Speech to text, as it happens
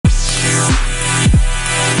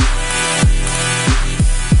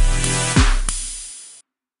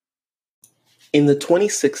In the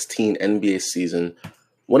 2016 NBA season,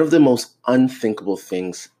 one of the most unthinkable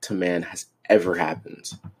things to man has ever happened.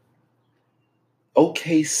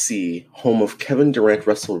 OKC, home of Kevin Durant,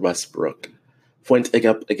 Russell Westbrook, went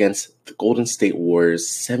up against the Golden State Warriors,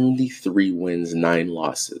 73 wins, 9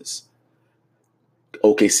 losses.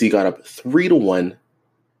 OKC got up 3-1,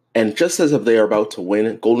 and just as if they are about to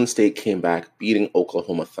win, Golden State came back, beating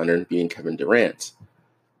Oklahoma Thunder and beating Kevin Durant.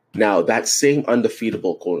 Now, that same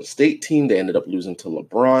undefeatable Golden State team, they ended up losing to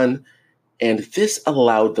LeBron, and this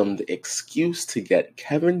allowed them the excuse to get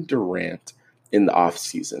Kevin Durant in the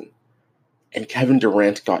offseason. And Kevin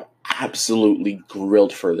Durant got absolutely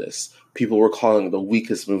grilled for this. People were calling it the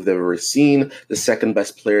weakest move they've ever seen, the second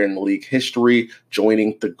best player in league history,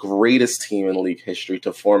 joining the greatest team in league history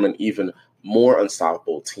to form an even more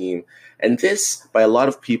unstoppable team. And this, by a lot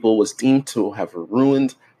of people, was deemed to have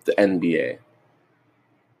ruined the NBA.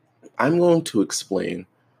 I'm going to explain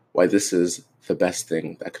why this is the best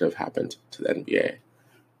thing that could have happened to the NBA.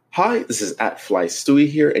 Hi, this is @FlyStewie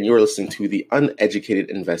here, and you're listening to the Uneducated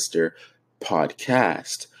Investor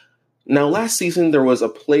podcast. Now, last season, there was a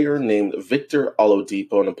player named Victor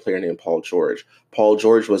Oladipo and a player named Paul George. Paul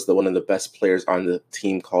George was one of the best players on the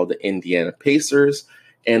team called the Indiana Pacers.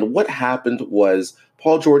 And what happened was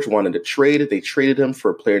Paul George wanted to trade. They traded him for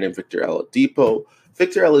a player named Victor Oladipo.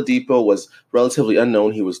 Victor Oladipo was relatively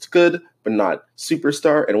unknown. He was good, but not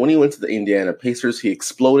superstar. And when he went to the Indiana Pacers, he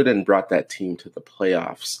exploded and brought that team to the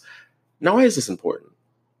playoffs. Now, why is this important?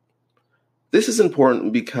 This is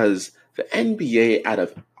important because the NBA, out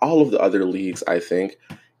of all of the other leagues, I think,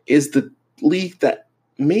 is the league that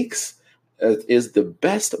is the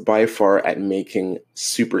best by far at making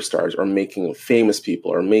superstars or making famous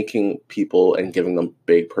people or making people and giving them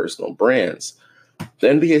big personal brands. The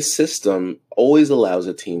NBA system always allows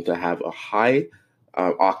a team to have a high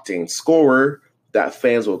octane scorer that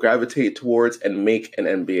fans will gravitate towards and make an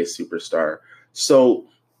NBA superstar. So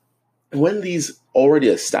when these already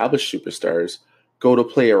established superstars go to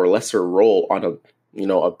play a lesser role on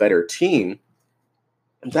a better team,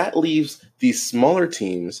 that leaves these smaller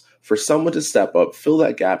teams for someone to step up, fill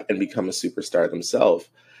that gap, and become a superstar themselves,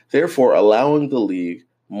 therefore allowing the league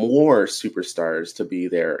more superstars to be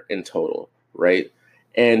there in total, right?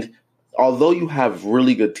 And although you have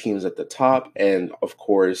really good teams at the top and, of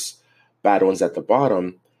course, bad ones at the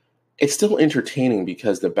bottom, it's still entertaining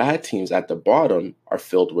because the bad teams at the bottom are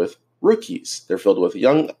filled with rookies. They're filled with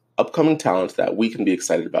young, upcoming talent that we can be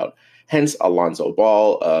excited about. Hence, Alonzo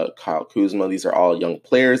Ball, Kyle Kuzma, these are all young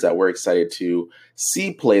players that we're excited to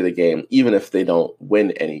see play the game, even if they don't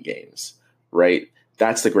win any games, right?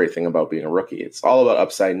 That's the great thing about being a rookie. It's all about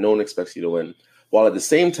upside. No one expects you to win. While at the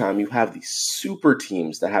same time, you have these super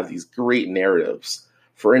teams that have these great narratives.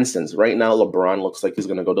 For instance, right now, LeBron looks like he's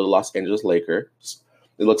going to go to the Los Angeles Lakers.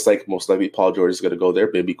 It looks like most likely Paul George is going to go there,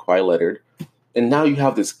 maybe Kawhi Leonard. And now you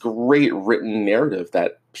have this great written narrative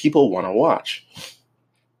that people want to watch.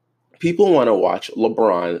 People want to watch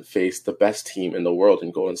LeBron face the best team in the world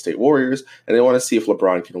in Golden State Warriors, and they want to see if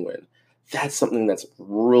LeBron can win. That's something that's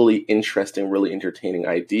really interesting, really entertaining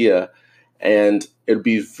idea, and it'd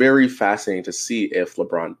be very fascinating to see if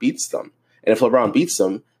LeBron beats them. And if LeBron beats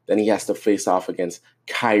them, then he has to face off against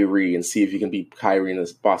Kyrie and see if he can beat Kyrie and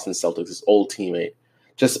his Boston Celtics, his old teammate.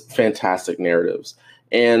 Just fantastic narratives.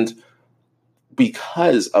 And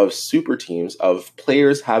because of super teams, of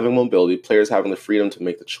players having mobility, players having the freedom to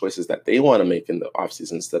make the choices that they want to make in the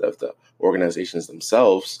offseason instead of the organizations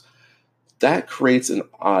themselves, that creates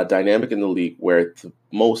a dynamic in the league where the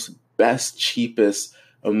most best, cheapest,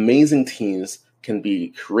 amazing teams can be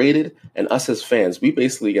created, and us as fans, we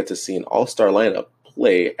basically get to see an all-star lineup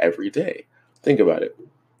play every day. Think about it.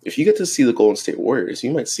 If you get to see the Golden State Warriors,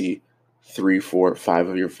 you might see 3, 4, 5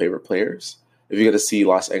 of your favorite players. If you get to see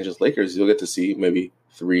Los Angeles Lakers, you'll get to see maybe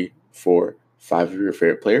 3, 4, 5 of your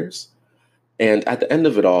favorite players. And at the end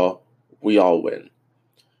of it all, we all win.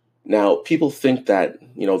 Now, people think that,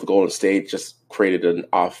 the Golden State just created an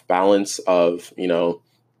off balance of,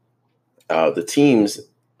 the teams.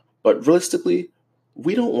 But realistically,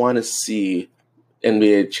 we don't want to see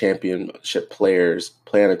NBA championship players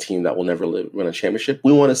play on a team that will never win a championship.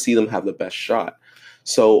 We want to see them have the best shot.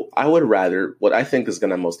 So I would rather, what I think is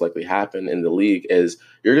going to most likely happen in the league is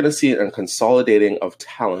you're going to see a consolidating of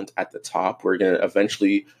talent at the top. We're going to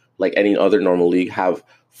eventually, like any other normal league, have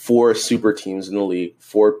 4 super teams in the league,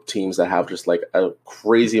 4 teams that have just like a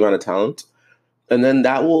crazy amount of talent. And then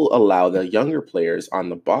that will allow the younger players on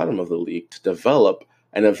the bottom of the league to develop,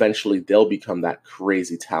 and eventually they'll become that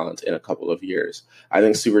crazy talent in a couple of years. I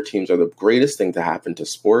think super teams are the greatest thing to happen to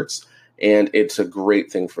sports. And it's a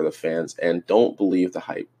great thing for the fans. And don't believe the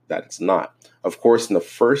hype that it's not. Of course, in the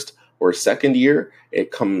first or second year,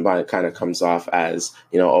 it kind of comes off as,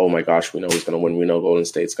 oh my gosh, we know who's going to win. We know Golden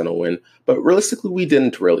State's going to win. But realistically, we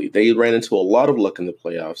didn't really. They ran into a lot of luck in the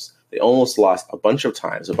playoffs. They almost lost a bunch of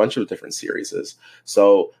times, a bunch of different series.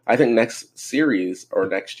 So I think next series or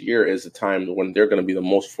next year is the time when they're going to be the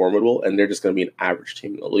most formidable, and they're just going to be an average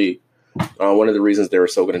team in the league. One of the reasons they were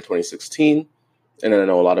so good in 2016, and I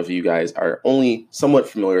know a lot of you guys are only somewhat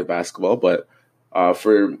familiar with basketball, but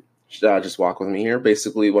just walk with me here.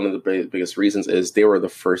 Basically, one of the biggest reasons is they were the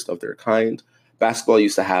first of their kind. Basketball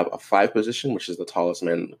used to have a 5 position, which is the tallest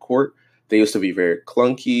man in the court. They used to be very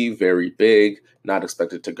clunky, very big, not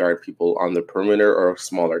expected to guard people on the perimeter or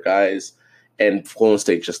smaller guys. And Golden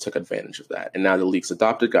State just took advantage of that. And now the league's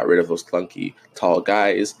adopted, got rid of those clunky, tall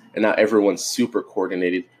guys. And now everyone's super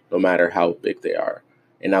coordinated, no matter how big they are.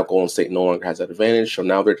 And now Golden State no longer has that advantage. So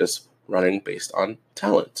now they're just running based on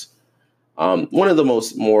talent. One of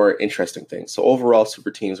the more interesting things. So overall,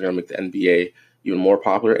 super teams are going to make the NBA even more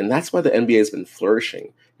popular. And that's why the NBA has been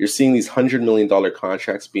flourishing. You're seeing these $100 million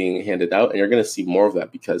contracts being handed out, and you're going to see more of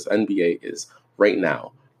that because NBA is right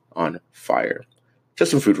now on fire. Just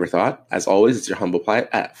some food for thought. As always, it's your humble pie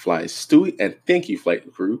at Fly Stewie, and thank you,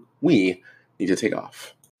 flight crew. We need to take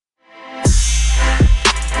off.